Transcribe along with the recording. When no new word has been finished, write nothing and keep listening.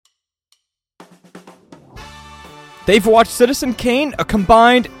They've watched Citizen Kane a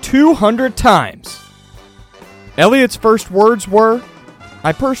combined 200 times. Elliot's first words were,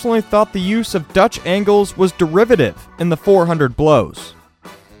 "I personally thought the use of Dutch angles was derivative in the 400 blows."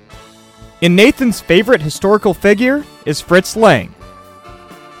 And Nathan's favorite historical figure is Fritz Lang.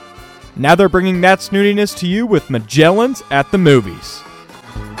 Now they're bringing that snootiness to you with Magellans at the Movies.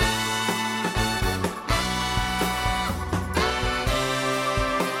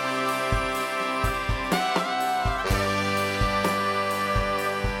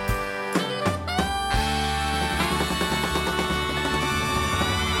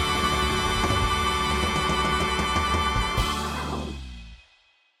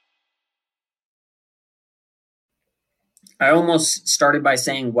 I almost started by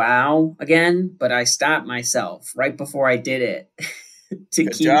saying wow again, but I stopped myself right before I did it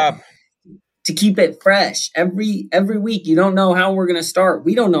Good job. To keep it fresh. Every week, you don't know how we're going to start.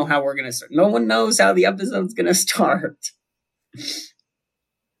 We don't know how we're going to start. No one knows how the episode's going to start.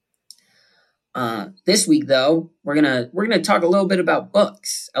 This week, though, we're gonna talk a little bit about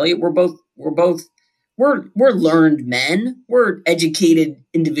books. Elliot, we're learned men. We're educated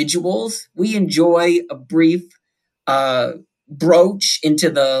individuals. We enjoy a brief broach into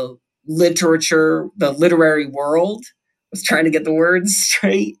the literary world. I was trying to get the words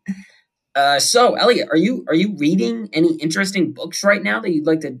straight. So, Elliot, are you reading any interesting books right now that you'd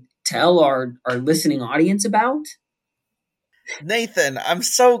like to tell our listening audience about? Nathan, I'm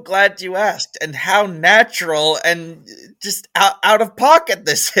so glad you asked, and how natural and just out of pocket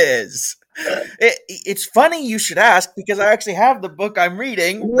this is. It's funny you should ask, because I actually have the book I'm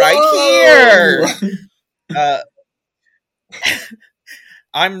reading right here.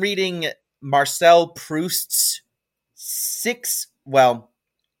 I'm reading Marcel Proust's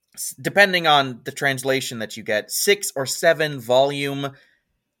depending on the translation that you get, 6 or 7 volume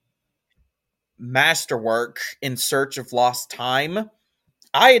masterwork, In Search of Lost Time.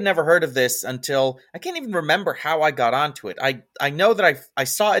 I had never heard of this until, I can't even remember how I got onto it. I know that I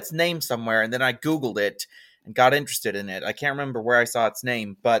saw its name somewhere, and then I Googled it and got interested in it. I can't remember where I saw its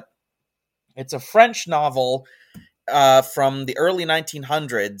name, but it's a French novel from the early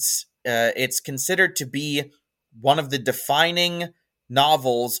 1900s. It's considered to be one of the defining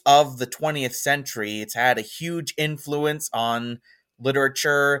novels of the 20th century. It's had a huge influence on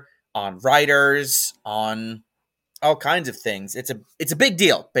literature, on writers, on all kinds of things. It's a big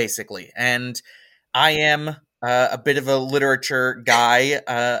deal, basically. And I am a bit of a literature guy.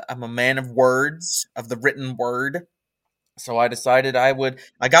 I'm a man of words, of the written word. So I decided I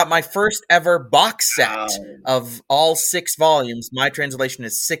got my first ever box set of all 6 volumes. My translation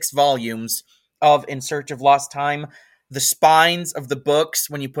is 6 volumes of In Search of Lost Time. The spines of the books,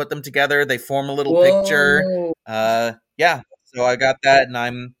 when you put them together, they form a little picture. Yeah. So I got that,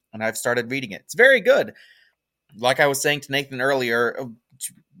 and I've started reading it. It's very good. Like I was saying to Nathan earlier,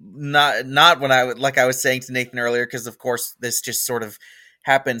 like I was saying to Nathan earlier, because of course this just sort of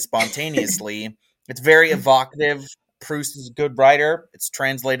happened spontaneously. It's very evocative. Proust is a good writer. It's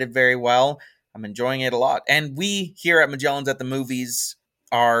translated very well. I'm enjoying it a lot. And we here at Magellans at the Movies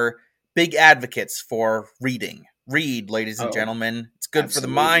are big advocates for reading. Read, ladies and gentlemen. It's good for the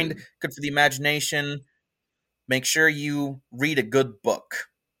mind, good for the imagination. Make sure you read a good book.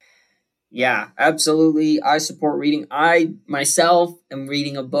 Yeah, absolutely. I support reading. I myself am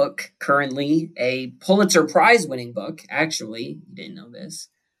reading a book currently, a Pulitzer Prize winning book, actually. You didn't know this.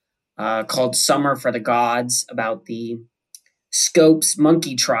 Called Summer for the Gods, about the Scopes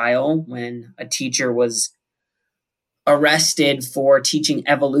monkey trial when a teacher was arrested for teaching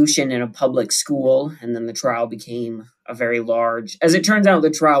evolution in a public school, and then the trial became a very large, as it turns out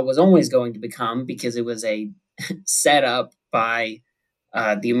the trial was always going to become, because it was a setup by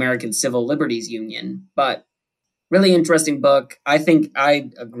the American Civil Liberties Union. But really interesting book. I think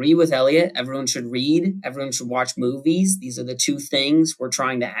I agree with Elliot. Everyone should read. Everyone should watch movies. These are the 2 things we're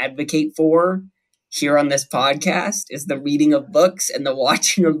trying to advocate for here on this podcast, is the reading of books and the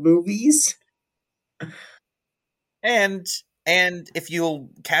watching of movies. And if you'll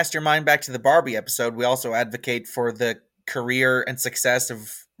cast your mind back to the Barbie episode, we also advocate for the career and success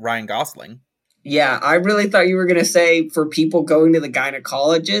of Ryan Gosling. Yeah, I really thought you were going to say for people going to the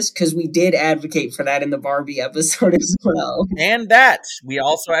gynecologist, because we did advocate for that in the Barbie episode as well. And that. We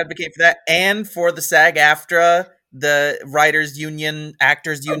also advocate for that, and for the SAG-AFTRA, the Writers Union,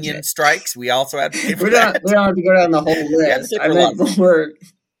 Actors Union strikes. We also advocate for that. We don't have to go down the whole list. I meant more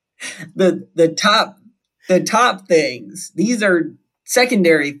the top things. These are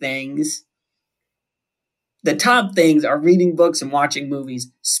secondary things. The top things are reading books and watching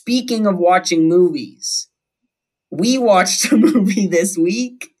movies. Speaking of watching movies, we watched a movie this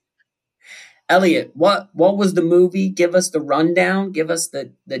week. Elliot, what was the movie? Give us the rundown. Give us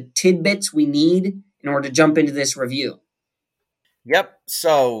the tidbits we need in order to jump into this review. Yep.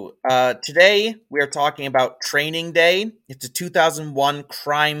 So today we are talking about Training Day. It's a 2001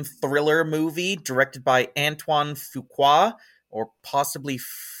 crime thriller movie directed by Antoine Fuqua, or possibly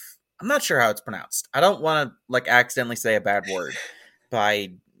I'm not sure how it's pronounced. I don't want to accidentally say a bad word by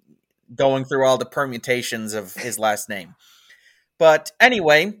going through all the permutations of his last name. But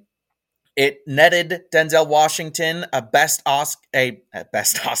anyway, it netted Denzel Washington an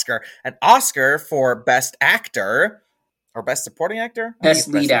Oscar for Best Actor or Best Supporting Actor. Best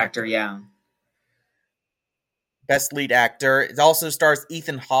lead actor, yeah. Best lead actor. It also stars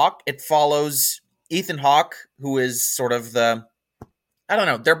Ethan Hawke. It follows Ethan Hawke, who is sort of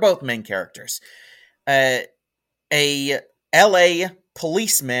they're both main characters. A LA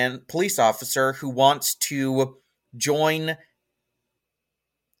police officer who wants to join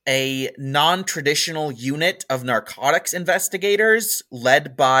a non-traditional unit of narcotics investigators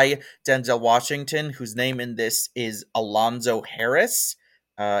led by Denzel Washington, whose name in this is Alonzo Harris.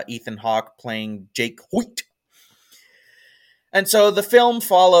 Ethan Hawke playing Jake Hoyt. And so the film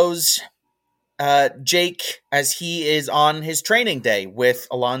follows Jake as he is on his training day with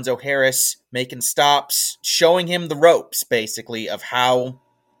Alonzo Harris, making stops, showing him the ropes, basically, of how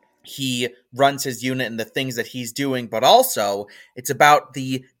he runs his unit and the things that he's doing, but also it's about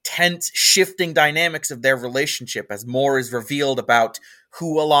the tense shifting dynamics of their relationship as more is revealed about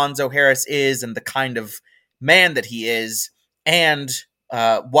who Alonzo Harris is and the kind of man that he is and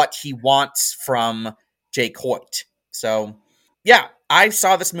what he wants from Jake Hoyt. So, yeah, I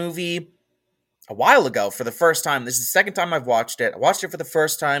saw this movie a while ago for the first time. This is the second time I've watched it. I watched it for the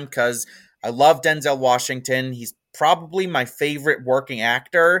first time because I love Denzel Washington. He's probably my favorite working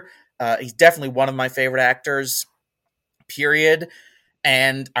actor. He's definitely one of my favorite actors, period.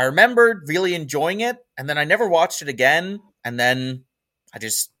 And I remembered really enjoying it, and then I never watched it again. And then I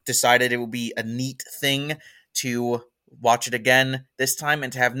just decided it would be a neat thing to watch it again this time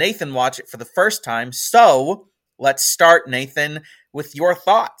and to have Nathan watch it for the first time. So let's start, Nathan, with your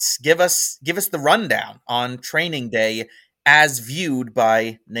thoughts. Give us the rundown on Training Day as viewed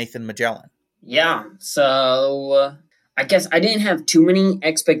by Nathan Magellan. Yeah, so I guess I didn't have too many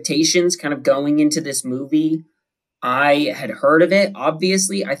expectations kind of going into this movie. I had heard of it,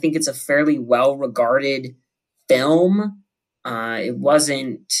 obviously. I think it's a fairly well-regarded film. It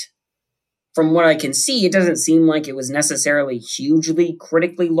wasn't, from what I can see, it doesn't seem like it was necessarily hugely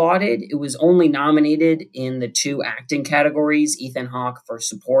critically lauded. It was only nominated in the 2 acting categories, Ethan Hawke for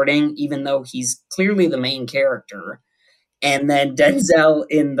supporting, even though he's clearly the main character. And then Denzel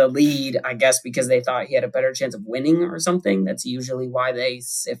in the lead, I guess because they thought he had a better chance of winning or something. That's usually why they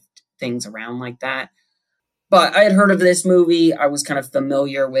sift things around like that. But I had heard of this movie. I was kind of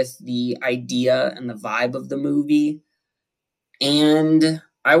familiar with the idea and the vibe of the movie. And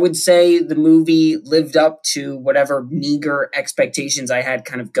I would say the movie lived up to whatever meager expectations I had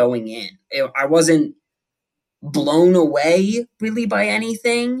kind of going in. I wasn't blown away really by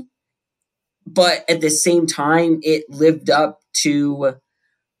anything. But at the same time, it lived up to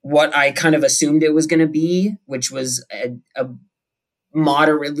what I kind of assumed it was going to be, which was a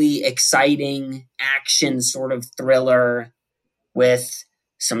moderately exciting action sort of thriller with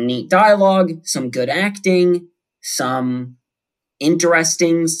some neat dialogue, some good acting, some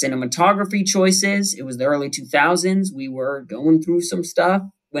interesting cinematography choices. It was the early 2000s. We were going through some stuff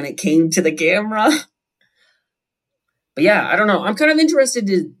when it came to the camera. But yeah, I don't know. I'm kind of interested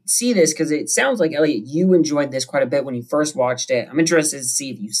to see this because it sounds like, Elliot, you enjoyed this quite a bit when you first watched it. I'm interested to see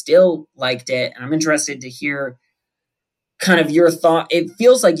if you still liked it. And I'm interested to hear kind of your thought. It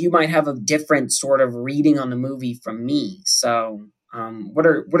feels like you might have a different sort of reading on the movie from me. So what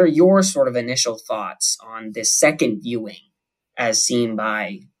are your sort of initial thoughts on this second viewing as seen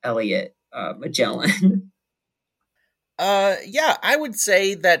by Elliot Magellan? Yeah, I would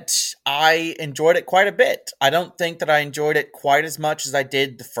say that I enjoyed it quite a bit. I don't think that I enjoyed it quite as much as I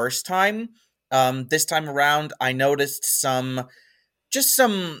did the first time. This time around, I noticed some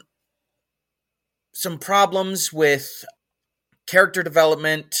problems with character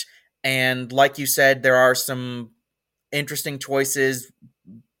development, and like you said, there are some interesting choices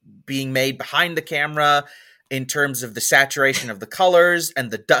being made behind the camera in terms of the saturation of the colors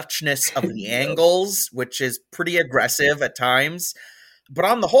and the Dutchness of the angles, which is pretty aggressive at times. But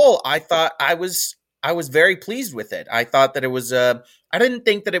on the whole, I thought I was very pleased with it. I thought that it was I didn't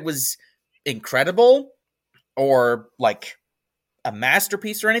think that it was incredible or like a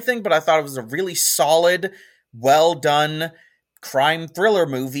masterpiece or anything, but I thought it was a really solid, well done crime thriller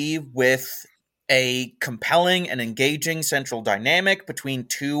movie with a compelling and engaging central dynamic between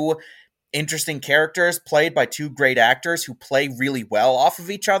 2 interesting characters played by two great actors who play really well off of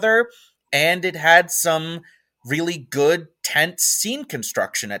each other, and it had some really good tense scene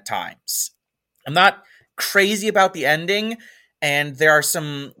construction at times. I'm not crazy about the ending, and there are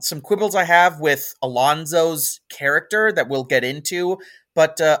some quibbles I have with Alonzo's character that we'll get into,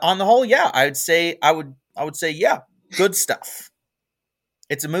 but on the whole, yeah, I would say yeah, good stuff.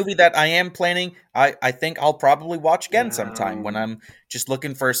 It's a movie that I am planning. I think I'll probably watch again sometime when Wow. I'm just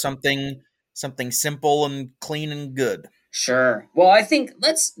looking for something simple and clean and good. Sure. Well, I think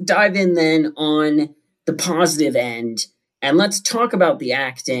let's dive in then on the positive end and let's talk about the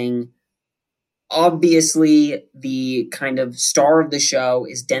acting. Obviously, the kind of star of the show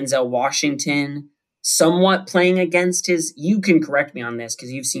is Denzel Washington, somewhat playing against his. You can correct me on this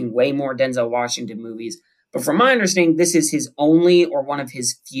because you've seen way more Denzel Washington movies. But from my understanding, this is his only or one of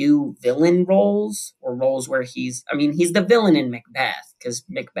his few villain roles or roles where he's the villain in Macbeth because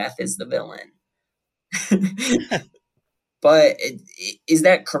Macbeth is the villain. But is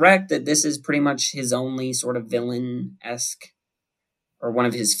that correct that this is pretty much his only sort of villain esque or one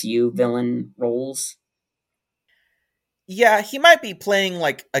of his few villain roles? Yeah, he might be playing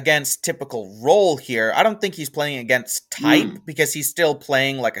like against typical role here. I don't think he's playing against type Mm, because he's still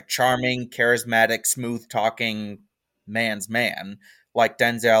playing like a charming, charismatic, smooth talking man's man like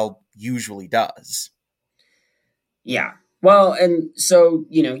Denzel usually does. yeah. Well, and so,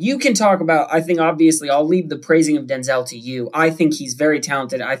 you can talk about, I think obviously I'll leave the praising of Denzel to you. I think he's very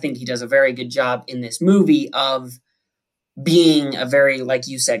talented. I think he does a very good job in this movie of being a very, like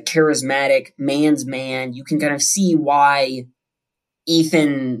you said, charismatic man's man. You can kind of see why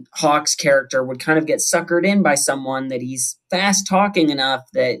Ethan Hawke's character would kind of get suckered in by someone that he's fast talking enough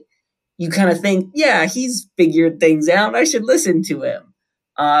that you kind of think, yeah, he's figured things out. I should listen to him.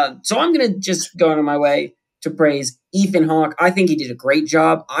 So I'm going to just go out of my way to praise Ethan Hawke. I think he did a great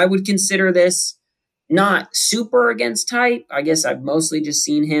job. I would consider this not super against type. I guess I've mostly just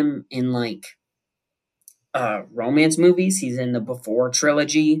seen him in like romance movies. He's in the Before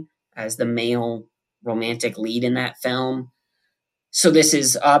trilogy as the male romantic lead in that film. So this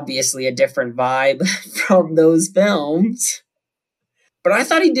is obviously a different vibe from those films. But I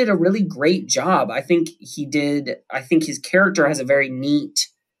thought he did a really great job. I think his character has a very neat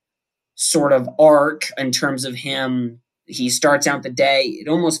sort of arc in terms of him. He starts out the day. It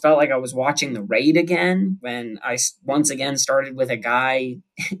almost felt like I was watching The Raid again when once again started with a guy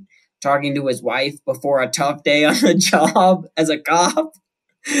talking to his wife before a tough day on the job as a cop.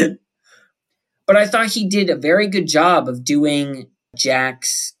 But I thought he did a very good job of doing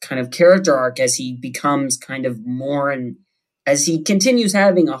Jack's kind of character arc as he becomes kind of more and as he continues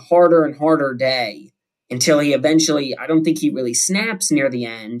having a harder and harder day until he eventually, I don't think he really snaps near the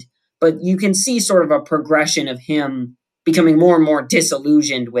end, but you can see sort of a progression of him becoming more and more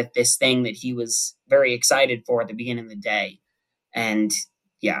disillusioned with this thing that he was very excited for at the beginning of the day. And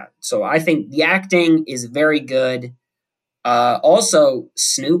yeah, so I think the acting is very good. Also,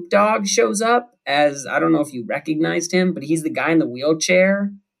 Snoop Dogg shows up as I don't know if you recognized him, but he's the guy in the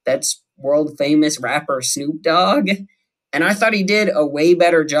wheelchair. That's world famous rapper Snoop Dogg. And I thought he did a way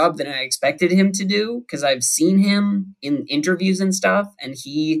better job than I expected him to do because I've seen him in interviews and stuff, and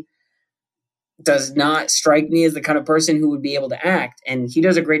he does not strike me as the kind of person who would be able to act. And he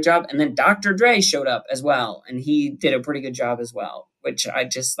does a great job. And then Dr. Dre showed up as well, and he did a pretty good job as well, which I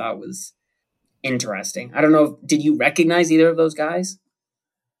just thought was interesting. I don't know. Did you recognize either of those guys?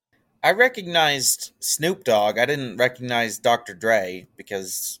 I recognized Snoop Dogg. I didn't recognize Dr. Dre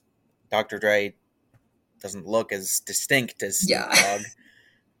because Dr. Dre doesn't look as distinct as Snoop Yeah. Dogg.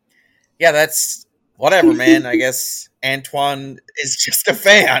 Yeah, that's whatever, man. I guess Antoine is just a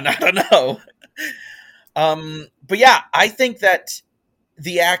fan. I don't know. But yeah, I think that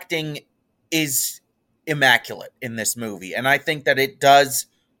the acting is immaculate in this movie, and I think that it does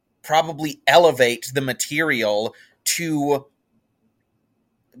probably elevate the material to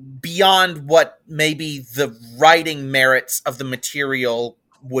beyond what maybe the writing merits of the material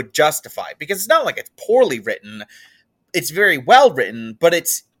would justify. Because it's not like it's poorly written, it's very well written, but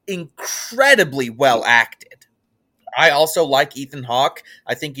it's incredibly well acted. I also like Ethan Hawke.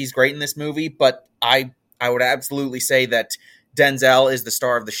 I think he's great in this movie, but I would absolutely say that Denzel is the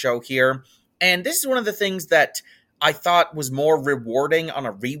star of the show here. And this is one of the things that I thought was more rewarding on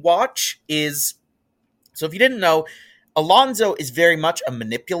a rewatch is, so if you didn't know, Alonzo is very much a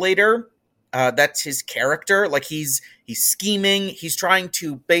manipulator. That's his character. Like he's scheming. He's trying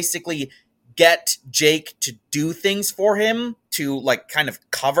to basically get Jake to do things for him, to like kind of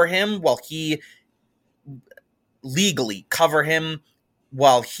cover him while he legally cover him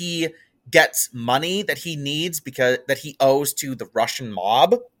while he gets money that he needs because that he owes to the Russian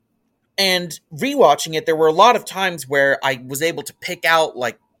mob. And rewatching it, there were a lot of times where I was able to pick out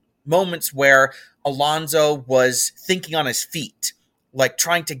like moments where Alonzo was thinking on his feet, like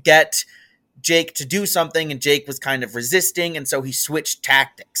trying to get Jake to do something, and Jake was kind of resisting, and so he switched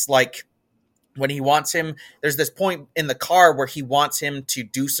tactics. Like when he wants him, there's this point in the car where he wants him to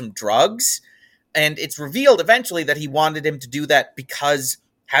do some drugs, and it's revealed eventually that he wanted him to do that because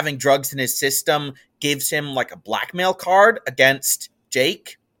having drugs in his system gives him like a blackmail card against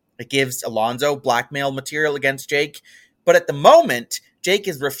Jake. It gives Alonzo blackmail material against Jake. But at the moment, Jake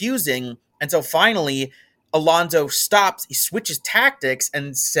is refusing, and so finally Alonzo stops, he switches tactics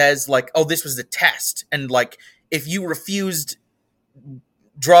and says like, oh, this was a test. And like, if you refused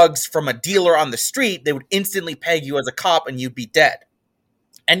drugs from a dealer on the street, they would instantly peg you as a cop and you'd be dead.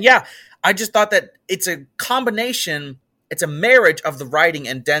 And yeah, I just thought that it's a combination, it's a marriage of the writing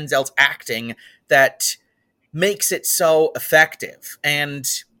and Denzel's acting that makes it so effective. And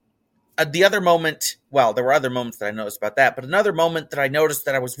the other moment, well, there were other moments that I noticed about that, but another moment that I noticed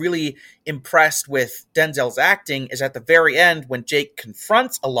that I was really impressed with Denzel's acting is at the very end when Jake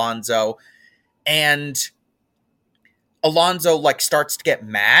confronts Alonzo, and Alonzo like starts to get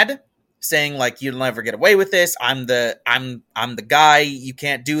mad, saying like, you'll never get away with this. I'm the guy. You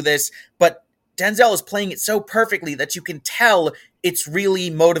can't do this. But Denzel is playing it so perfectly that you can tell it's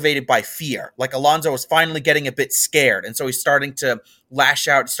really motivated by fear. Like Alonzo is finally getting a bit scared, and so he's starting to lash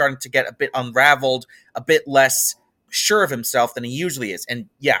out, starting to get a bit unraveled, a bit less sure of himself than he usually is. And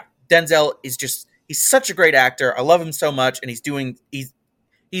yeah, Denzel is he's such a great actor. I love him so much, and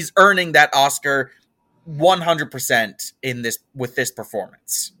he's earning that Oscar 100% in this with this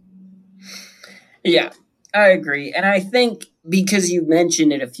performance. Yeah, I agree. And I think because you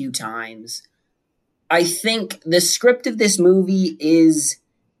mentioned it a few times, I think the script of this movie is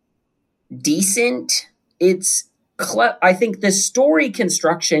decent. I think the story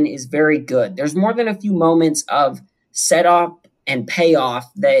construction is very good. There's more than a few moments of setup and payoff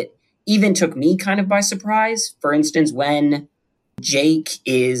that even took me kind of by surprise. For instance, when Jake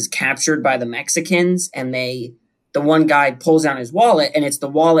is captured by the Mexicans and the one guy pulls out his wallet, and it's the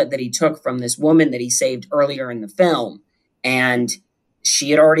wallet that he took from this woman that he saved earlier in the film. And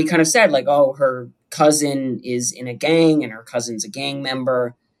she had already kind of said like, oh, her cousin is in a gang and her cousin's a gang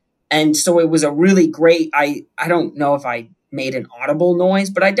member. And so it was a really great, I don't know if I made an audible noise,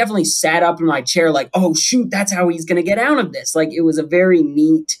 but I definitely sat up in my chair like, oh shoot, that's how he's going to get out of this. Like it was a very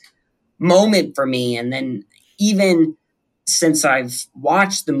neat moment for me. And then even since I've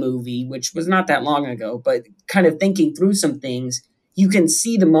watched the movie, which was not that long ago, but kind of thinking through some things, you can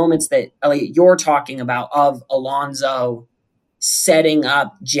see the moments that Elliot, you're talking about of Alonzo setting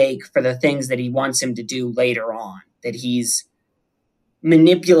up Jake for the things that he wants him to do later on, that he's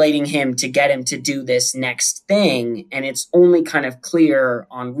manipulating him to get him to do this next thing. And it's only kind of clear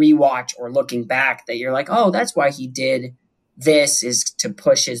on rewatch or looking back that you're like, oh, that's why he did this, is to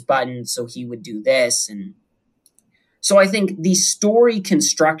push his button so he would do this. And so I think the story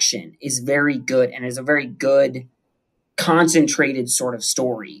construction is very good and is a very good concentrated sort of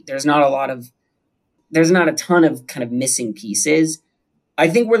story. There's not a ton of kind of missing pieces. I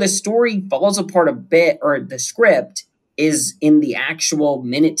think where the story falls apart a bit, or the script, is in the actual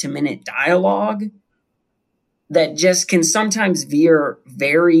minute-to-minute dialogue that just can sometimes veer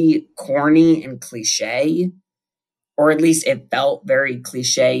very corny and cliche, or at least it felt very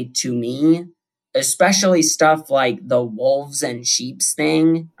cliche to me, especially stuff like the wolves and sheeps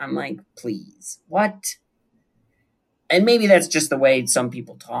thing. I'm like, please, what? And maybe that's just the way some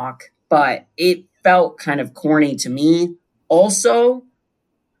people talk, but it felt kind of corny to me. Also,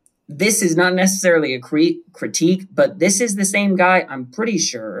 this is not necessarily a critique, but this is the same guy, I'm pretty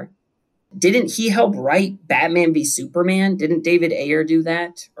sure. Didn't he help write Batman v Superman? Didn't David Ayer do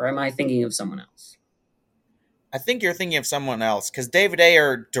that? Or am I thinking of someone else? I think you're thinking of someone else, because David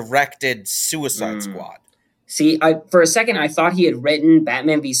Ayer directed Suicide Squad. See, for a second, I thought he had written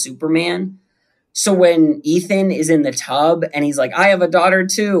Batman v Superman. So when Ethan is in the tub and he's like, I have a daughter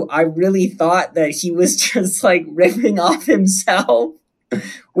too, I really thought that he was just like ripping off himself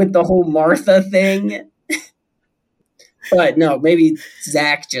with the whole Martha thing. But no, maybe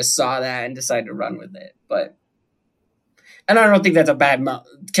Zach just saw that and decided to run with it. And I don't think that's a bad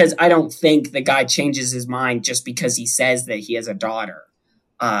because I don't think the guy changes his mind just because he says that he has a daughter.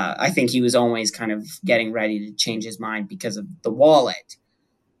 I think he was always kind of getting ready to change his mind because of the wallet.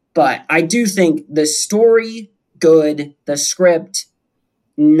 But I do think the story, good, the script,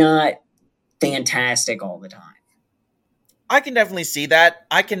 not fantastic all the time. I can definitely see that.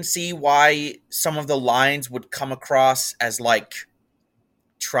 I can see why some of the lines would come across as like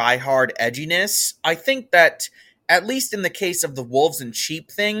try-hard edginess. I think that, at least in the case of the wolves and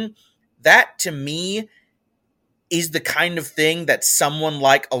sheep thing, that to me is the kind of thing that someone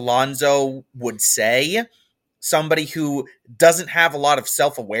like Alonzo would say. Somebody who doesn't have a lot of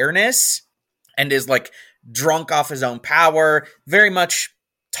self-awareness and is like drunk off his own power, very much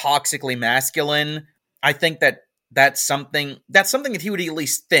toxically masculine. I think that that's something that he would at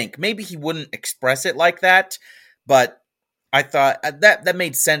least think. Maybe he wouldn't express it like that, but I thought that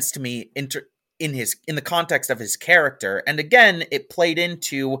made sense to me in the context of his character. And again, it played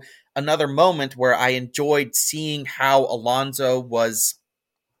into another moment where I enjoyed seeing how Alonzo was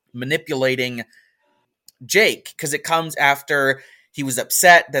manipulating Jake, because it comes after he was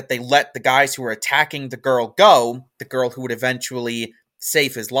upset that they let the guys who were attacking the girl go, the girl who would eventually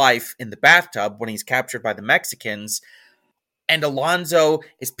save his life in the bathtub when he's captured by the Mexicans. And Alonzo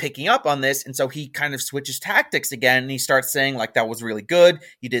is picking up on this, and so he kind of switches tactics again, and he starts saying, like, that was really good,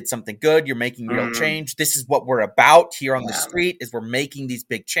 you did something good, you're making real change, this is what we're about here on the street, is we're making these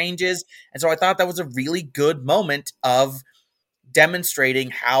big changes. And so I thought that was a really good moment of demonstrating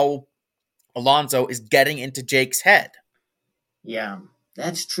how Alonzo is getting into Jake's head. Yeah,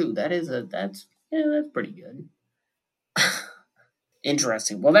 that's true. That's pretty good.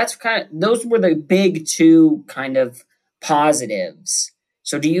 Interesting. Well, those were the big two kind of positives.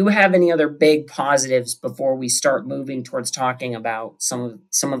 So do you have any other big positives before we start moving towards talking about some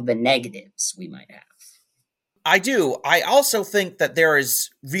of the negatives we might have? I do. I also think that there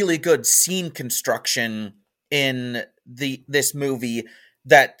is really good scene construction in this movie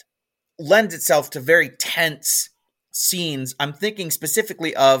that lends itself to very tense scenes. I'm thinking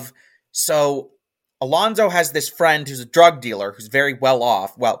specifically of, so Alonzo has this friend who's a drug dealer who's very well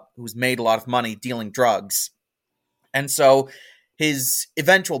off, who's made a lot of money dealing drugs. And so his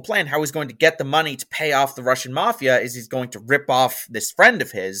eventual plan, how he's going to get the money to pay off the Russian mafia, is he's going to rip off this friend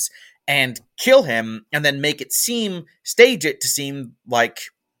of his and kill him, and then stage it to seem like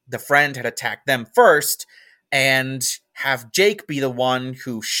the friend had attacked them first, and have Jake be the one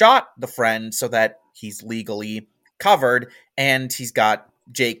who shot the friend so that he's legally covered, and he's got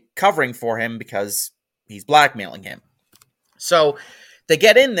Jake covering for him because he's blackmailing him. So they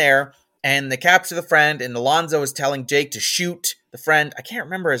get in there, and they capture the friend, and Alonzo is telling Jake to shoot the friend. I can't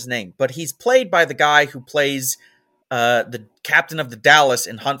remember his name, but he's played by the guy who plays the captain of the Dallas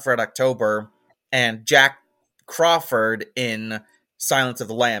in Hunt for Red October, and Jack Crawford in Silence of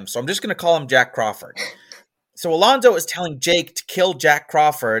the Lambs. So I'm just going to call him Jack Crawford. So Alonzo is telling Jake to kill Jack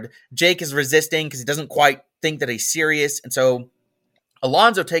Crawford. Jake is resisting because he doesn't quite think that he's serious. And so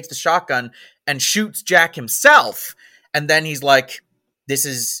Alonzo takes the shotgun and shoots Jack himself. And then he's like, this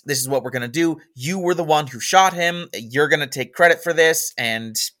is what we're going to do. You were the one who shot him. You're going to take credit for this.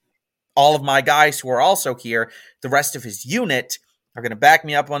 And all of my guys who are also here, the rest of his unit, are going to back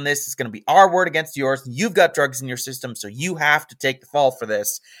me up on this. It's going to be our word against yours. You've got drugs in your system, so you have to take the fall for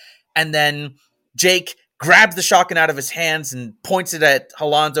this. And then Jake grabs the shotgun out of his hands and points it at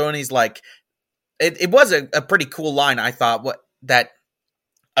Alonzo, and he's like, it was a pretty cool line, I thought, that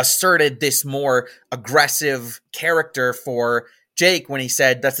asserted this more aggressive character for Jake when he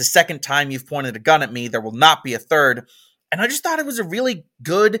said, that's the second time you've pointed a gun at me, there will not be a third. And I just thought it was a really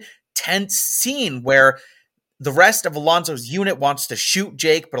good, tense scene where the rest of Alonzo's unit wants to shoot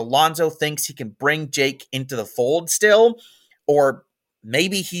Jake, but Alonzo thinks he can bring Jake into the fold still, or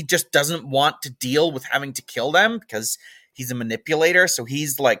maybe he just doesn't want to deal with having to kill them because he's a manipulator. So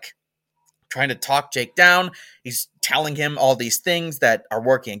he's like trying to talk Jake down. He's telling him all these things that are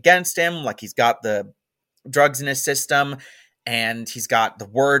working against him. Like he's got the drugs in his system, and he's got the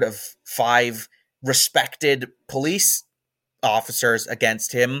word of 5 respected police officers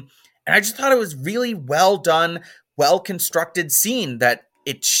against him. And I just thought it was really well done, well constructed scene that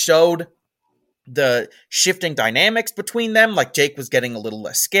it showed the shifting dynamics between them. Like Jake was getting a little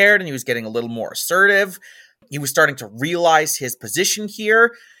less scared and he was getting a little more assertive. He was starting to realize his position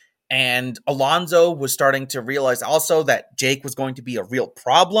here. And Alonzo was starting to realize also that Jake was going to be a real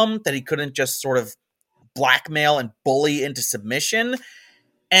problem, that he couldn't just sort of blackmail and bully into submission.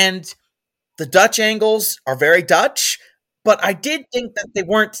 And the Dutch angles are very Dutch, but I did think that they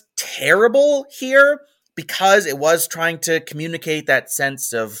weren't terrible here because it was trying to communicate that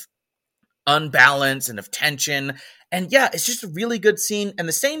sense of unbalance and of tension. And yeah, it's just a really good scene. And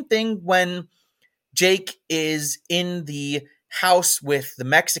the same thing when Jake is in the house with the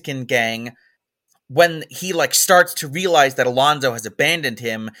Mexican gang, when he like starts to realize that Alonzo has abandoned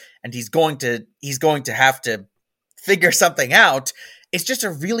him and he's going to have to figure something out. It's just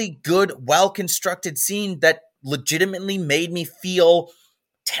a really good, well-constructed scene that legitimately made me feel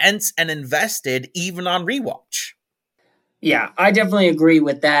tense and invested even on rewatch. Yeah, I definitely agree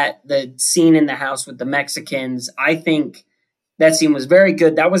with that. The scene in the house with the Mexicans, I think That scene was very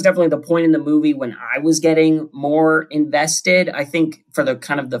good. That was definitely the point in the movie when I was getting more invested. I think for the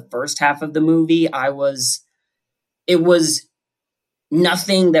kind of the first half of the movie, it was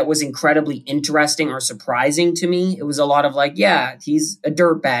nothing that was incredibly interesting or surprising to me. It was a lot of like, yeah, he's a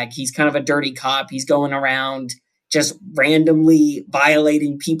dirtbag. He's kind of a dirty cop. He's going around just randomly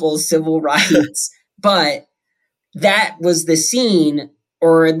violating people's civil rights. But that was the scene,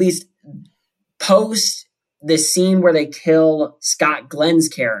 or at least post the scene where they kill Scott Glenn's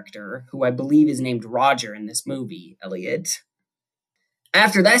character, who I believe is named Roger in this movie, Elliot.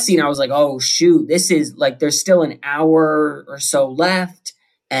 After that scene, I was like, oh, shoot, this is like, there's still an hour or so left.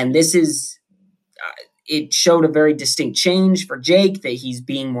 And this is, it showed a very distinct change for Jake, that he's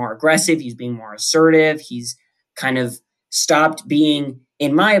being more aggressive. He's being more assertive. He's kind of stopped being,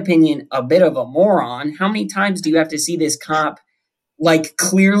 in my opinion, a bit of a moron. How many times do you have to see this cop like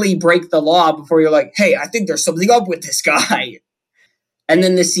clearly break the law before you're like, hey, I think there's something up with this guy? And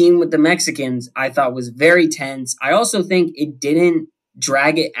then the scene with the Mexicans, I thought was very tense. I also think it didn't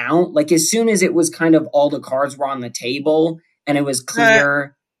drag it out. Like as soon as it was kind of all the cards were on the table and it was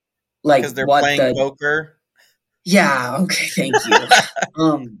clear, like because they're what playing poker. Yeah, okay, thank you.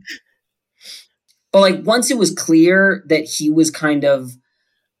 But like once it was clear that he was kind of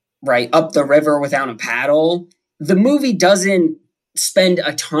right up the river without a paddle, the movie doesn't spend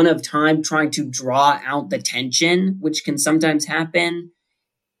a ton of time trying to draw out the tension, which can sometimes happen.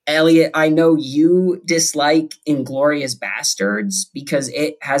 Elliot, I know you dislike Inglourious Bastards because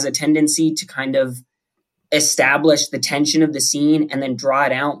it has a tendency to kind of establish the tension of the scene and then draw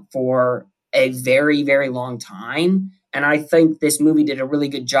it out for a very, very long time. And I think this movie did a really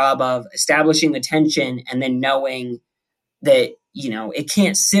good job of establishing the tension and then knowing that, it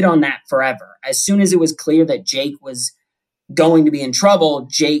can't sit on that forever. As soon as it was clear that Jake was going to be in trouble,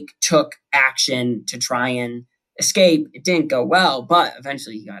 Jake took action to try and escape. It didn't go well, but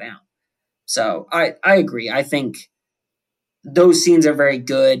eventually he got out. So I agree. I think those scenes are very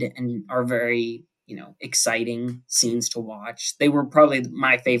good and are very, exciting scenes to watch. They were probably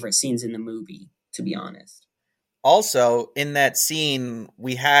my favorite scenes in the movie, to be honest. Also, in that scene,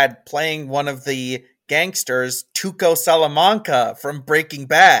 we had playing one of the gangsters, Tuco Salamanca from Breaking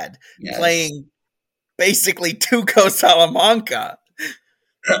Bad, Yes. playing basically Tuco Salamanca.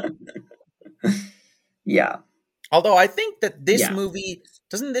 Yeah. Although I think that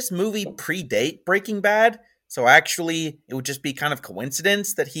doesn't this movie predate Breaking Bad? So actually, it would just be kind of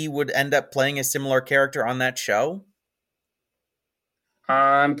coincidence that he would end up playing a similar character on that show?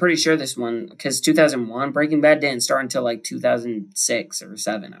 I'm pretty sure this one, because 2001, Breaking Bad didn't start until like 2006 or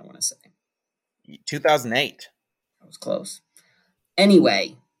 7, I want to say. 2008. That was close.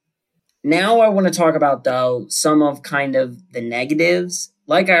 Anyway, now I want to talk about, though, some of kind of the negatives.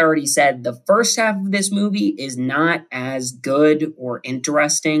 Like I already said, the first half of this movie is not as good or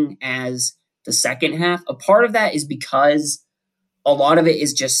interesting as the second half. A part of that is because a lot of it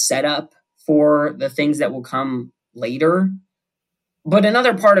is just set up for the things that will come later. But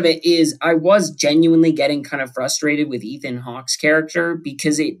another part of it is I was genuinely getting kind of frustrated with Ethan Hawke's character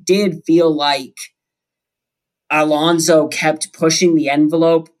because it did feel like Alonzo kept pushing the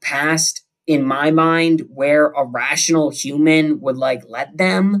envelope past, in my mind, where a rational human would like let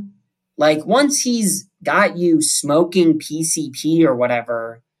them. Like once he's got you smoking PCP or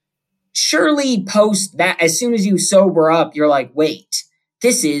whatever, surely post that, as soon as you sober up, you're like, wait,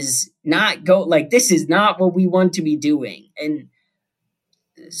 this is not what we want to be doing. And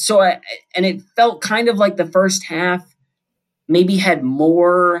so it felt kind of like the first half maybe had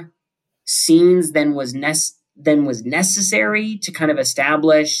more scenes than was necessary to kind of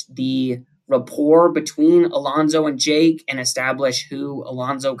establish the rapport between Alonzo and Jake and establish who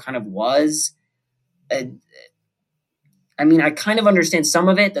Alonzo kind of was. I mean, I kind of understand some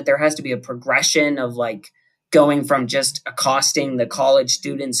of it, that there has to be a progression of like going from just accosting the college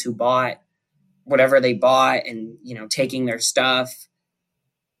students who bought whatever they bought and, taking their stuff,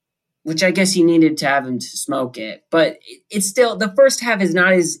 which I guess he needed to have him to smoke it. But it's still, the first half is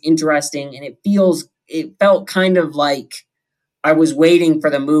not as interesting, and it felt kind of like I was waiting for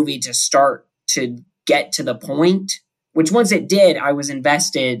the movie to start to get to the point, which once it did, I was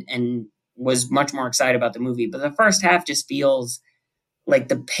invested and was much more excited about the movie. But the first half just feels like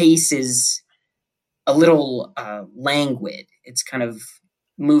the pace is a little languid. It's kind of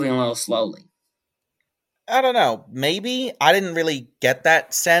moving a little slowly. I don't know. Maybe I didn't really get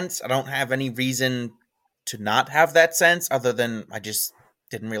that sense. I don't have any reason to not have that sense other than I just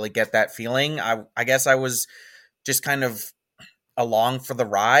didn't really get that feeling. I guess I was just kind of along for the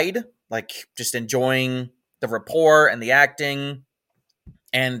ride, like just enjoying the rapport and the acting.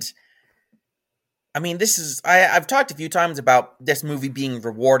 And I mean, I've talked a few times about this movie being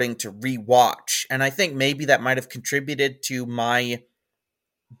rewarding to rewatch, and I think maybe that might have contributed to my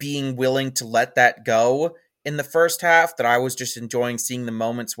being willing to let that go in the first half, that I was just enjoying seeing the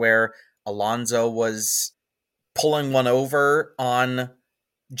moments where Alonzo was pulling one over on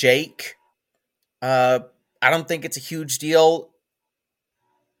Jake. I don't think it's a huge deal.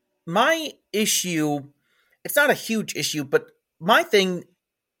 My issue, it's not a huge issue, but my thing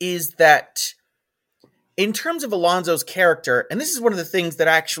is that in terms of Alonzo's character, and this is one of the things that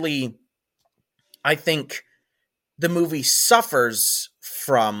actually I think the movie suffers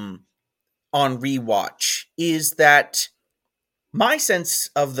from on rewatch, is that my sense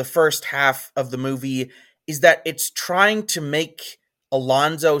of the first half of the movie is that it's trying to make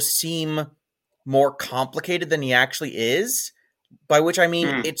Alonzo seem more complicated than he actually is, by which I mean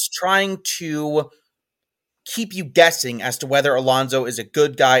it's trying to keep you guessing as to whether Alonzo is a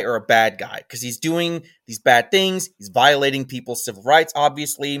good guy or a bad guy, because he's doing these bad things, he's violating people's civil rights,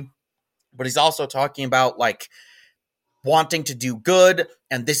 obviously, but he's also talking about, like, wanting to do good,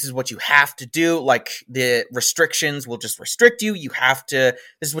 and this is what you have to do. Like, the restrictions will just restrict you. This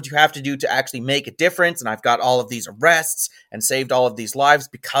is what you have to do to actually make a difference. And I've got all of these arrests and saved all of these lives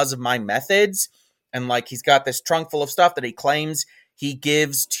because of my methods. And, like, he's got this trunk full of stuff that he claims he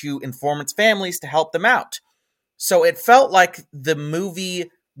gives to informants' families to help them out. So it felt like the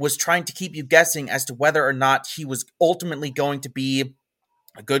movie was trying to keep you guessing as to whether or not he was ultimately going to be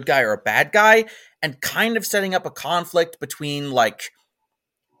a good guy or a bad guy, and kind of setting up a conflict between, like,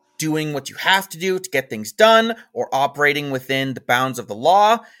 doing what you have to do to get things done or operating within the bounds of the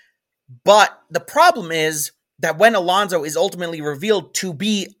law. But the problem is that when Alonzo is ultimately revealed to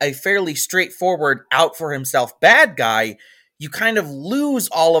be a fairly straightforward, out for himself bad guy, you kind of lose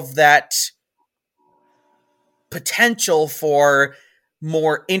all of that potential for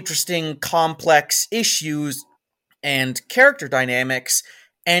more interesting, complex issues and character dynamics,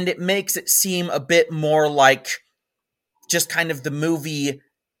 and it makes it seem a bit more like just kind of the movie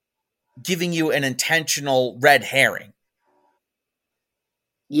giving you an intentional red herring.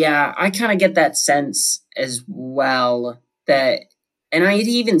 Yeah, I kind of get that sense as well. And I had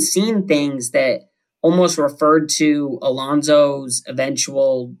even seen things that almost referred to Alonzo's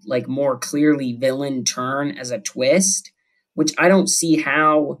eventual, like, more clearly villain turn as a twist, which I don't see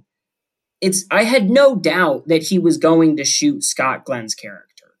how. I had no doubt that he was going to shoot Scott Glenn's character.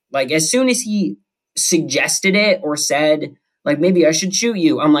 Like, as soon as he suggested it or said, like, maybe I should shoot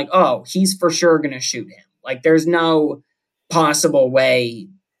you, I'm like, oh, he's for sure going to shoot him. Like, there's no possible way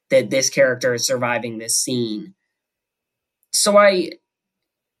that this character is surviving this scene. So I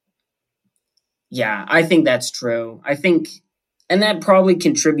think that's true. And that probably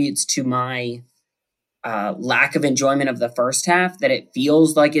contributes to my lack of enjoyment of the first half, that it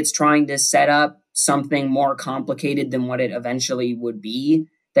feels like it's trying to set up something more complicated than what it eventually would be.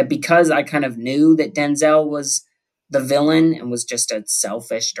 That because I kind of knew that Denzel was the villain and was just a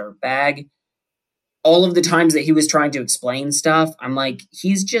selfish dirtbag, all of the times that he was trying to explain stuff, I'm like,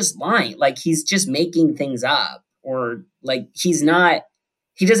 he's just lying. Like, he's just making things up, or like he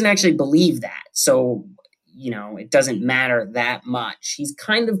doesn't actually believe that. So, it doesn't matter that much. He's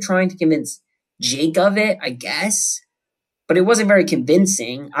kind of trying to convince Jake of it, I guess, but it wasn't very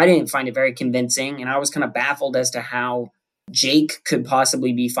convincing. I didn't find it very convincing, and I was kind of baffled as to how Jake could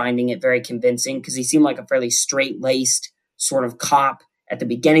possibly be finding it very convincing, because he seemed like a fairly straight-laced sort of cop at the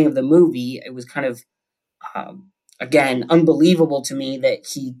beginning of the movie. It was kind of, again, unbelievable to me that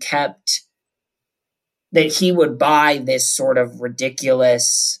he would buy this sort of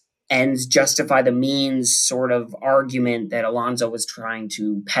ridiculous ends justify the means sort of argument that Alonzo was trying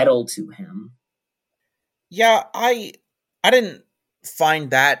to peddle to him. Yeah, I didn't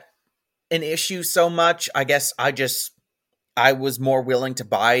find that an issue so much. I guess I was more willing to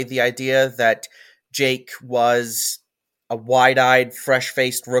buy the idea that Jake was a wide-eyed,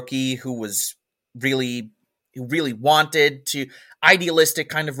 fresh-faced rookie who really wanted to, idealistic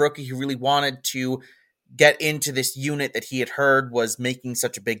kind of rookie who really wanted to get into this unit that he had heard was making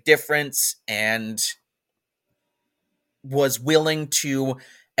such a big difference, and was willing to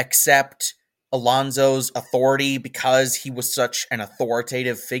accept Alonzo's authority because he was such an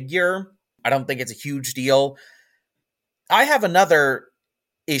authoritative figure. I don't think it's a huge deal. I have another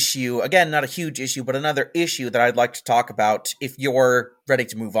issue, again, not a huge issue, but another issue that I'd like to talk about if you're ready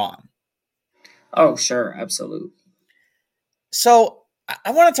to move on. Oh, sure, absolutely. So,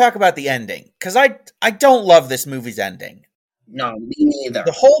 I want to talk about the ending, because I don't love this movie's ending. No, me neither.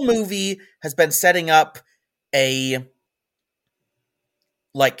 The whole movie has been setting up a,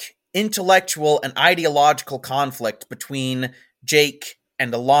 like, intellectual and ideological conflict between Jake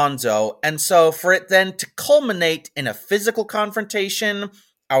and Alonzo. And so for it then to culminate in a physical confrontation,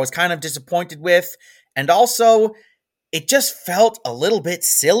 I was kind of disappointed with. And also, it just felt a little bit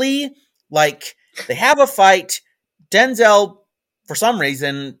silly. Like, they have a fight. Denzel, for some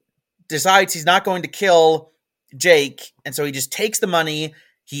reason, decides he's not going to kill Jake. And so he just takes the money.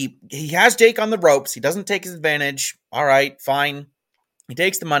 He has Jake on the ropes. He doesn't take his advantage. All right, fine. He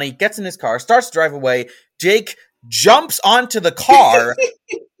takes the money, gets in his car, starts to drive away. Jake jumps onto the car.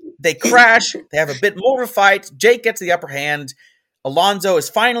 They crash. They have a bit more of a fight. Jake gets the upper hand. Alonzo is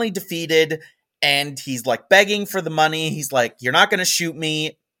finally defeated, and he's like begging for the money. He's like, "You're not going to shoot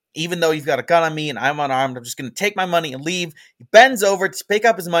me, even though you've got a gun on me and I'm unarmed. I'm just going to take my money and leave." He bends over to pick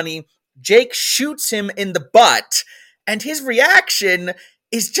up his money. Jake shoots him in the butt, and his reaction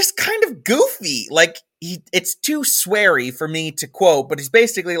is just kind of goofy. Like, it's too sweary for me to quote, but he's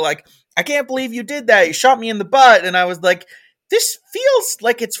basically like, "I can't believe you did that. You shot me in the butt." And I was like, this feels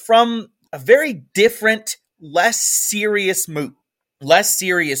like it's from a very different, less serious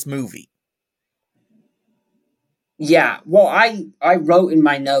movie. Yeah, well, I wrote in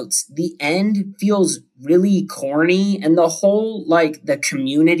my notes, the end feels really corny, and the whole, like, the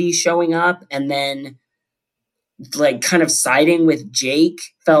community showing up and then, like, kind of siding with Jake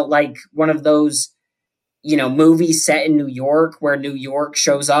felt like one of those, movies set in New York where New York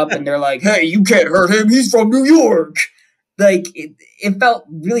shows up and they're like, "Hey, you can't hurt him, he's from New York." Like, it felt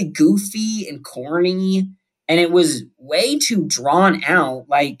really goofy and corny, and it was way too drawn out.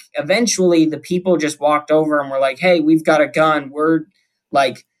 Like, eventually the people just walked over and were like, "Hey, we've got a gun. We're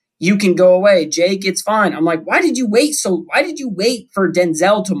like, you can go away. Jake, it's fine." I'm like, why did you wait for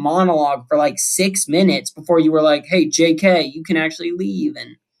Denzel to monologue for like 6 minutes before you were like, "Hey, JK, you can actually leave"?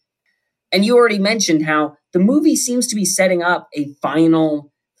 And you already mentioned how the movie seems to be setting up a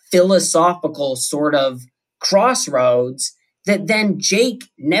final philosophical sort of crossroads that then Jake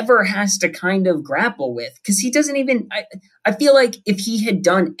never has to kind of grapple with, because he doesn't even, I feel like if he had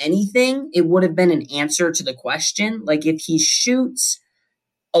done anything, it would have been an answer to the question. Like, if he shoots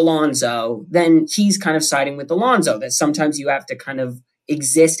Alonzo, then he's kind of siding with Alonzo, that sometimes you have to kind of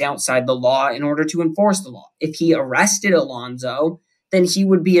exist outside the law in order to enforce the law. If he arrested Alonzo, then he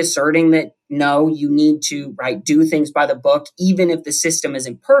would be asserting that, no, you need to, right, do things by the book, even if the system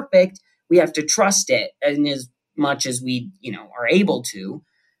isn't perfect. We have to trust it in as much as we, are able to.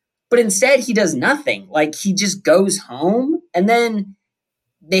 But instead, he does nothing. Like, he just goes home, and then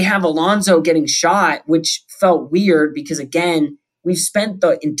they have Alonzo getting shot, which felt weird because, again, we've spent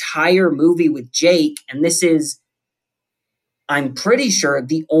the entire movie with Jake, and this is, I'm pretty sure,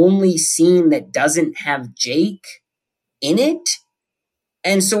 the only scene that doesn't have Jake in it.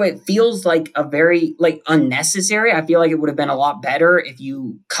 And so it feels like a very, like, unnecessary. I feel like it would have been a lot better if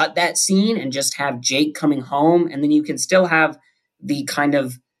you cut that scene and just have Jake coming home, and then you can still have the kind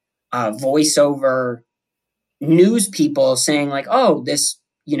of voiceover news people saying like, "Oh, this,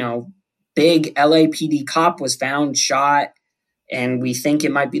 big LAPD cop was found shot, and we think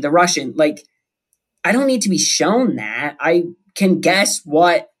it might be the Russian." Like, I don't need to be shown that. I can guess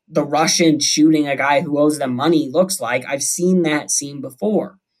what the Russian shooting a guy who owes them money looks like. I've seen that scene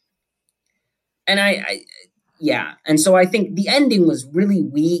before. And yeah. And so I think the ending was really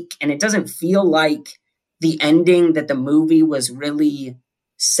weak, and it doesn't feel like the ending that the movie was really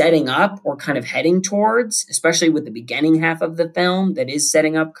setting up or kind of heading towards, especially with the beginning half of the film that is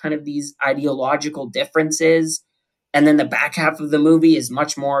setting up kind of these ideological differences. And then the back half of the movie is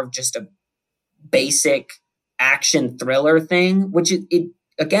much more of just a basic action thriller thing, which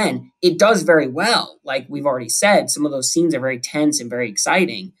again, it does very well. Like we've already said, some of those scenes are very tense and very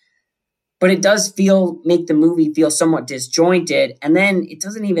exciting, but it does make the movie feel somewhat disjointed. And then it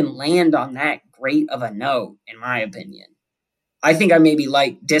doesn't even land on that great of a note, in my opinion. I think I maybe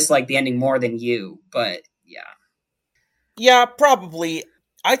dislike the ending more than you, but yeah. Yeah, probably.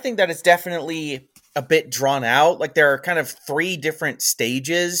 I think that it's definitely a bit drawn out. Like, there are kind of 3 different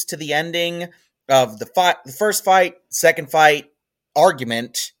stages to the ending of the first fight, second fight,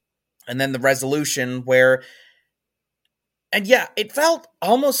 argument, and then the resolution and yeah, it felt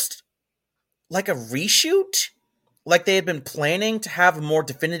almost like a reshoot. Like they had been planning to have a more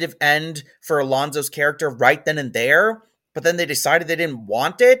definitive end for Alonzo's character right then and there, but then they decided they didn't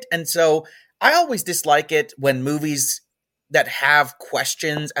want it. And so I always dislike it when movies that have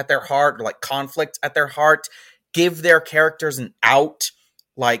questions at their heart, or like conflict at their heart, give their characters an out.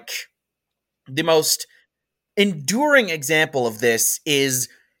 Like, the most enduring example of this is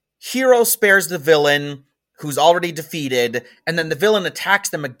hero spares the villain who's already defeated, and then the villain attacks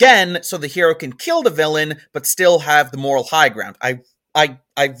them again so the hero can kill the villain but still have the moral high ground. I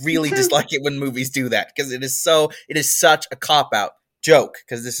really dislike it when movies do that, because it is such a cop-out. joke,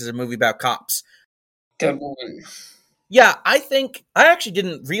 because this is a movie about cops. Good one. Yeah, I actually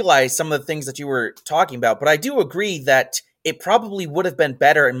didn't realize some of the things that you were talking about, but I do agree that it probably would have been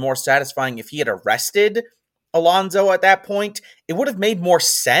better and more satisfying if he had arrested Alonzo at that point. It would have made more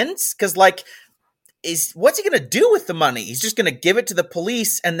sense, because, like, what's he going to do with the money? He's just going to give it to the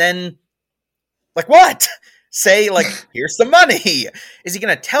police and then, like, what? Say, like, here's the money. Is he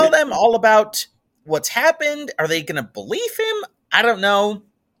going to tell them all about what's happened? Are they going to believe him? I don't know.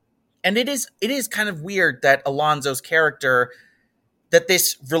 And it is kind of weird that Alonzo's character, that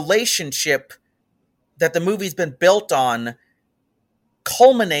this relationship that the movie's been built on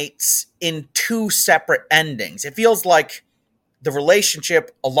culminates in two separate endings. It feels like the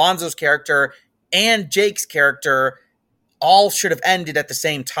relationship, Alonzo's character and Jake's character, all should have ended at the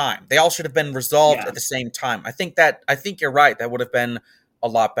same time. They all should have been resolved at the same time. I think you're right. That would have been a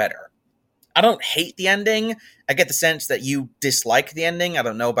lot better. I don't hate the ending. I get the sense that you dislike the ending. I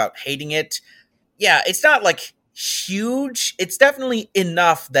don't know about hating it. Yeah, it's not like huge. It's definitely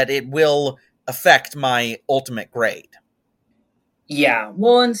enough that it will affect my ultimate grade. Yeah,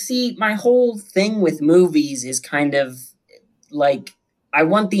 well, and see, my whole thing with movies is kind of like, I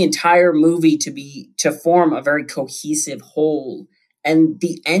want the entire movie to form a very cohesive whole, and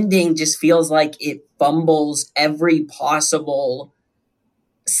the ending just feels like it fumbles every possible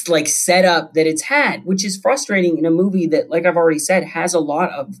like setup that it's had, which is frustrating in a movie that, like I've already said, has a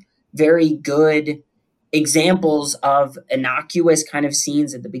lot of very good examples of innocuous kind of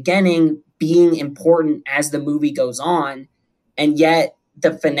scenes at the beginning being important as the movie goes on. And yet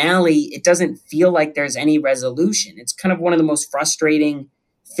the finale, it doesn't feel like there's any resolution. It's kind of one of the most frustrating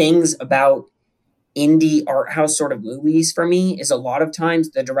things about indie art house sort of movies for me, is a lot of times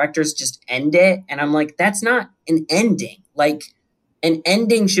the directors just end it. And I'm like, that's not an ending. Like, an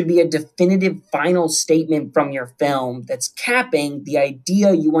ending should be a definitive final statement from your film that's capping the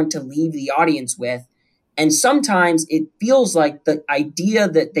idea you want to leave the audience with. And sometimes it feels like the idea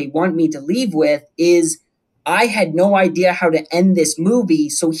that they want me to leave with is, I had no idea how to end this movie,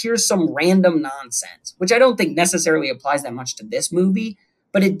 so here's some random nonsense, which I don't think necessarily applies that much to this movie,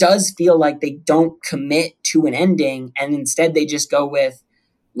 but it does feel like they don't commit to an ending, and instead they just go with,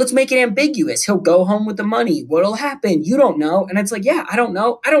 let's make it ambiguous. He'll go home with the money. What'll happen? You don't know. And it's like, yeah, I don't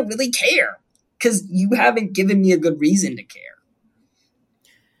know. I don't really care, because you haven't given me a good reason to care.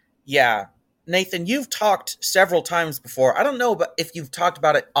 Yeah. Nathan, you've talked several times before. I don't know if you've talked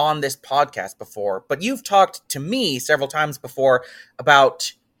about it on this podcast before, but you've talked to me several times before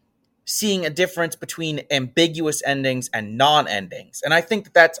about seeing a difference between ambiguous endings and non-endings. And I think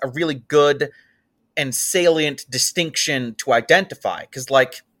that that's a really good and salient distinction to identify, because,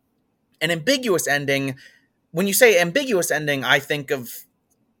 like, an ambiguous ending, when you say ambiguous ending, I think of,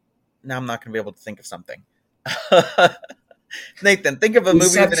 now I'm not going to be able to think of something. Nathan, think of a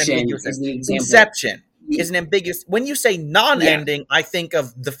movie with an ambiguous ending. Inception is an ambiguous. When you say non-ending, I think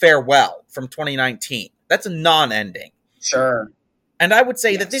of The Farewell from 2019. That's a non-ending. Sure. And I would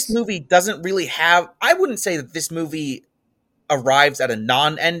say that this movie doesn't really have, I wouldn't say that this movie arrives at a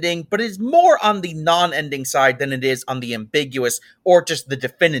non-ending, but it's more on the non-ending side than it is on the ambiguous or just the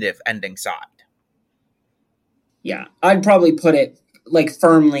definitive ending side. Yeah, I'd probably put it, like,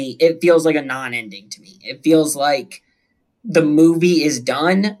 firmly, it feels like a non-ending to me. It feels like the movie is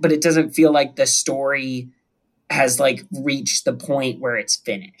done, but it doesn't feel like the story has, like, reached the point where it's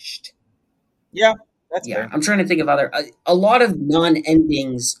finished. Yeah, that's fair. I'm trying to think of other, a lot of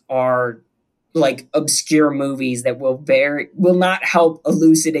non-endings are like obscure movies that will not help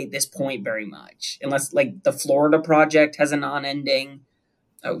elucidate this point very much, unless, like, the Florida Project has a non-ending.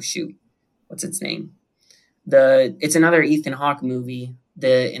 Oh shoot, what's its name? It's another Ethan Hawke movie,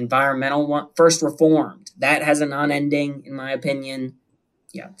 the environmental one, First Reformed, that has a non-ending in my opinion.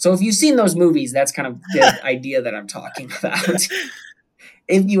 Yeah, so if you've seen those movies, that's kind of the idea that I'm talking about.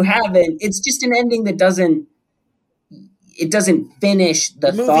 If you haven't, it's just an ending that doesn't finish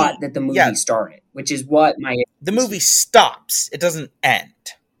the movie, thought that the movie started, which is what the movie stops. It doesn't end.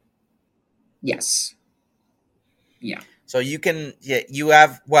 Yes. Yeah. So you can, you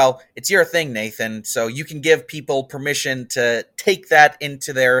have, well, it's your thing, Nathan. So you can give people permission to take that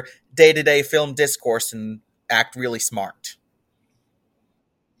into their day-to-day film discourse and act really smart.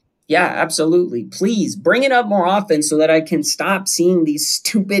 Yeah, absolutely. Please bring it up more often so that I can stop seeing these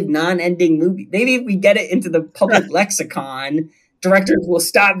stupid non-ending movies. Maybe if we get it into the public lexicon, directors will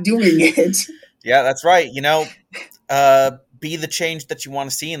stop doing it. Yeah, that's right. You know, be the change that you want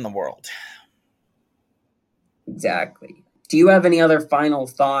to see in the world. Exactly. Do you have any other final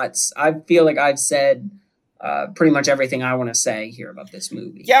thoughts? I feel like I've said pretty much everything I want to say here about this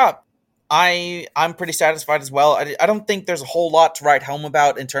movie. Yeah, I'm pretty satisfied as well. I don't think there's a whole lot to write home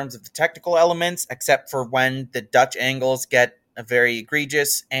about in terms of the technical elements, except for when the Dutch angles get very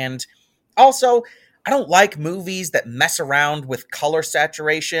egregious. And also, I don't like movies that mess around with color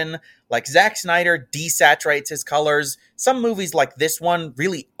saturation. Like Zack Snyder desaturates his colors. Some movies like this one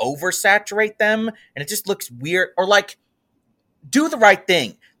really oversaturate them, and it just looks weird. Or like Do the Right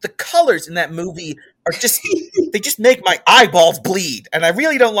Thing. The colors in that movie are just they just make my eyeballs bleed, and I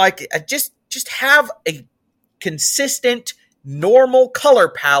really don't like it. I just have a consistent, normal color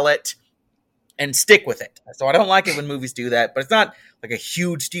palette and stick with it. So I don't like it when movies do that, but it's not like a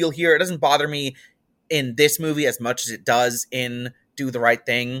huge deal here. It doesn't bother me in this movie as much as it does in Do the Right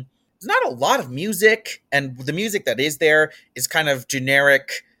Thing. There's not a lot of music, and the music that is there is kind of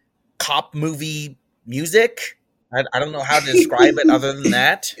generic cop movie music. I don't know how to describe it other than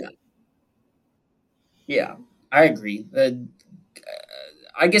that. Yeah, I agree.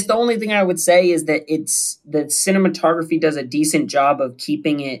 I guess the only thing I would say is that the cinematography does a decent job of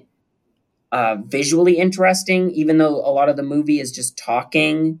keeping it visually interesting, even though a lot of the movie is just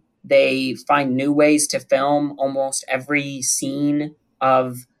talking. They find new ways to film almost every scene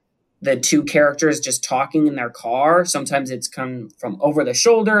of the two characters just talking in their car. Sometimes it's come from over the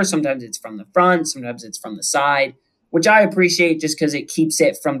shoulder, sometimes it's from the front, sometimes it's from the side, which I appreciate just because it keeps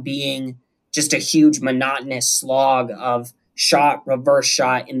it from being just a huge monotonous slog of shot, reverse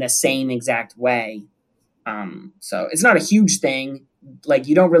shot in the same exact way. So it's not a huge thing. Like,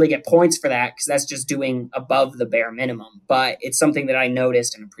 you don't really get points for that because that's just doing above the bare minimum. But it's something that I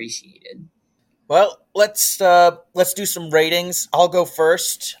noticed and appreciated. Well, let's do some ratings. I'll go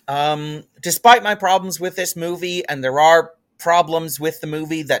first. Despite my problems with this movie, and there are problems with the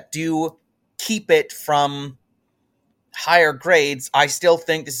movie that do keep it from higher grades, I still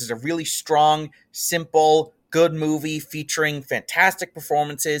think this is a really strong, simple, good movie featuring fantastic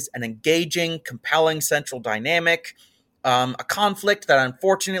performances, an engaging, compelling central dynamic, a conflict that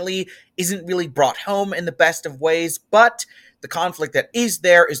unfortunately isn't really brought home in the best of ways, but the conflict that is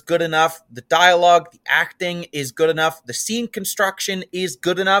there is good enough. The dialogue, the acting is good enough. The scene construction is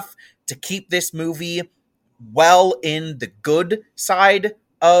good enough to keep this movie well in the good side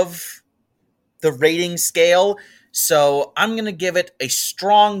of the rating scale. So I'm going to give it a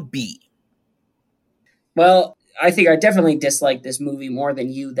strong B. Well, I think I definitely dislike this movie more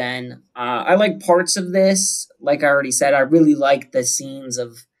than you then. I like parts of this. Like I already said, I really like the scenes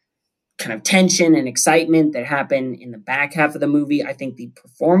of kind of tension and excitement that happen in the back half of the movie. I think the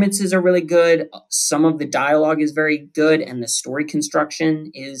performances are really good. Some of the dialogue is very good, and the story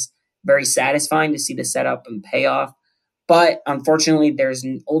construction is very satisfying to see the setup and payoff. But unfortunately, there's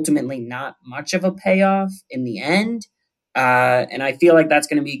ultimately not much of a payoff in the end. And I feel like that's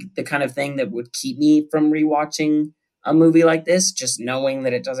going to be the kind of thing that would keep me from rewatching a movie like this, just knowing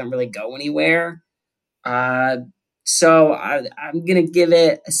that it doesn't really go anywhere. Uh, I'm going to give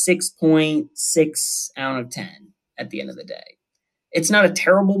it a 6.6 out of 10 at the end of the day. It's not a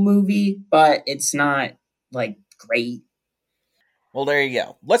terrible movie, but it's not like great. Well, there you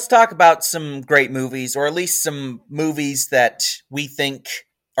go. Let's talk about some great movies, or at least some movies that we think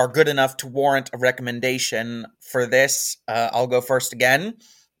are good enough to warrant a recommendation for this. I'll go first again.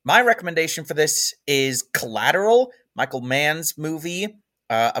 My recommendation for this is Collateral, Michael Mann's movie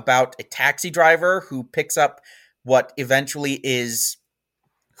about a taxi driver who picks up who eventually is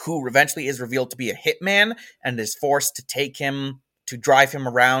revealed to be a hitman and is forced to drive him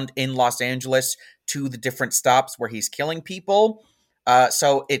around in Los Angeles to the different stops where he's killing people.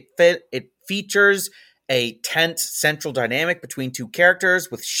 So it features a tense central dynamic between two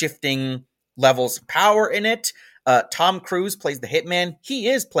characters with shifting levels of power in it. Tom Cruise plays the hitman. He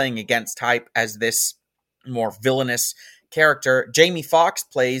is playing against type as this more villainous character. Jamie Foxx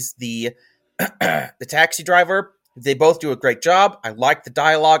plays the the taxi driver. They both do a great job. I like the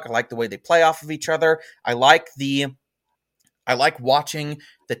dialogue. I like the way they play off of each other. I like watching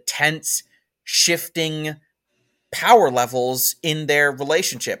the tense shifting power levels in their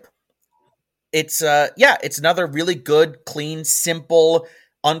relationship. It's another really good, clean, simple,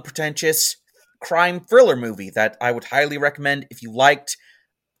 unpretentious crime thriller movie that I would highly recommend if you liked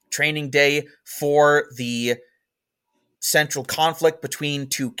Training Day for the central conflict between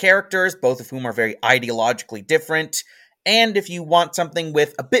two characters, both of whom are very ideologically different, and if you want something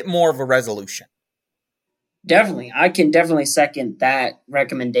with a bit more of a resolution. Definitely. I can definitely second that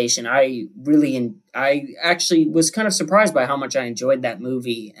recommendation. I actually was kind of surprised by how much I enjoyed that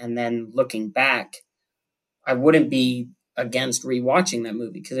movie. And then looking back, I wouldn't be against rewatching that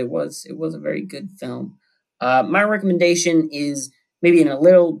movie because it was a very good film. My recommendation is maybe in a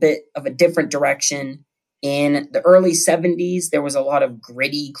little bit of a different direction. In the early 70s, there was a lot of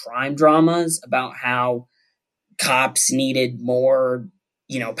gritty crime dramas about how cops needed more,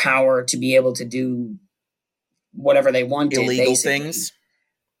 power to be able to do whatever they wanted, Illegal basically. things.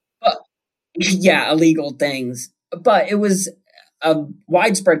 But, yeah, illegal things. But it was a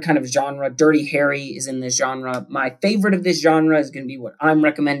widespread kind of genre. Dirty Harry is in this genre. My favorite of this genre is going to be what I'm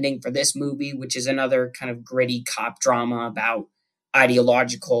recommending for this movie, which is another kind of gritty cop drama about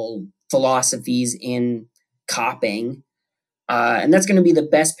ideological philosophies in copping. And that's going to be the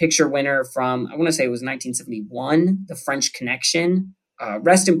Best Picture winner from, I want to say it was 1971, The French Connection.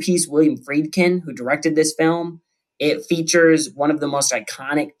 Rest in peace, William Friedkin, who directed this film. It features one of the most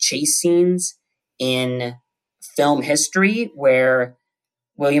iconic chase scenes in film history, where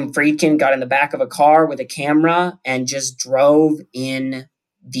William Friedkin got in the back of a car with a camera and just drove in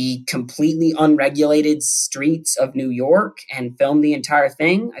the completely unregulated streets of New York and filmed the entire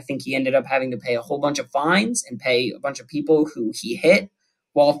thing. I think he ended up having to pay a whole bunch of fines and pay a bunch of people who he hit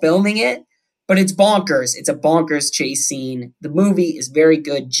while filming it. But it's bonkers. It's a bonkers chase scene. The movie is very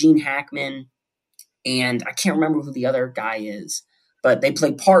good. Gene Hackman and I can't remember who the other guy is, but they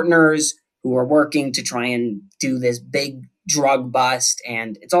play partners who are working to try and do this big drug bust.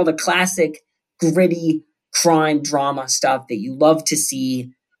 And it's all the classic gritty crime drama stuff that you love to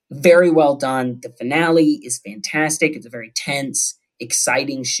see. Very well done. The finale is fantastic. It's a very tense,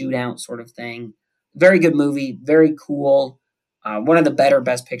 exciting shootout sort of thing. Very good movie. Very cool. One of the better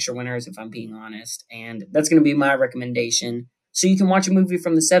Best Picture winners, if I'm being honest. And that's going to be my recommendation. So you can watch a movie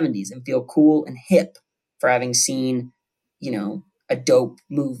from the 70s and feel cool and hip for having seen, a dope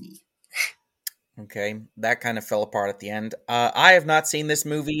movie. Okay, that kind of fell apart at the end. I have not seen this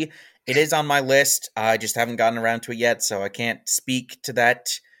movie. It is on my list. I just haven't gotten around to it yet, so I can't speak to that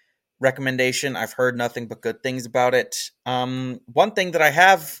recommendation. I've heard nothing but good things about it. One thing that I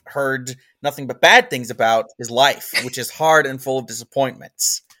have heard nothing but bad things about is Life, which is hard and full of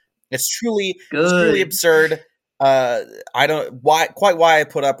disappointments. It's truly absurd. I don't quite why I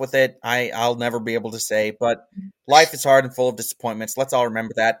put up with it. I'll never be able to say, but Life is hard and full of disappointments. Let's all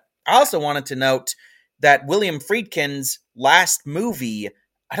remember that. I also wanted to note that William Friedkin's last movie,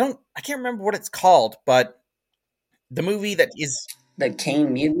 I can't remember what it's called, but the movie that is the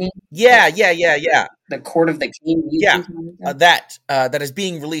Caine Mutiny. Yeah. The Court of the Caine Mutiny. Yeah, that is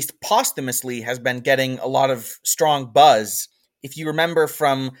being released posthumously has been getting a lot of strong buzz. If you remember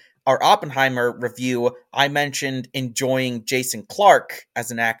from our Oppenheimer review, I mentioned enjoying Jason Clarke as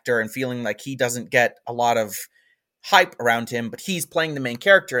an actor and feeling like he doesn't get a lot of hype around him, but he's playing the main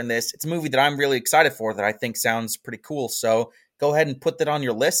character in this. It's a movie that I'm really excited for that I think sounds pretty cool. So go ahead and put that on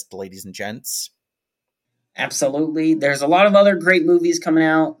your list, ladies and gents. Absolutely. There's a lot of other great movies coming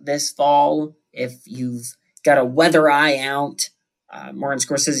out this fall. If you've got a weather eye out, Martin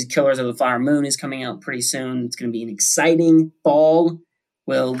Scorsese's Killers of the Flower Moon is coming out pretty soon. It's going to be an exciting fall.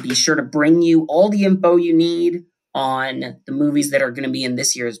 We'll be sure to bring you all the info you need on the movies that are going to be in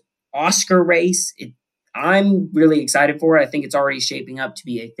this year's Oscar race. I'm really excited for it. I think it's already shaping up to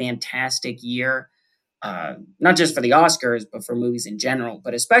be a fantastic year, not just for the Oscars, but for movies in general,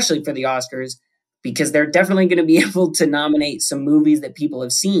 but especially for the Oscars, because they're definitely going to be able to nominate some movies that people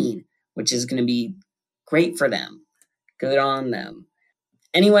have seen, which is going to be great for them. Good on them.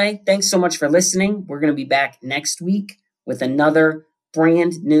 Anyway, thanks so much for listening. We're going to be back next week with another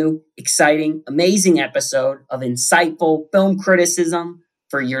brand new, exciting, amazing episode of insightful film criticism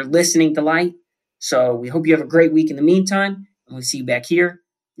for your listening delight. So we hope you have a great week in the meantime, and we'll see you back here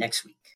next week.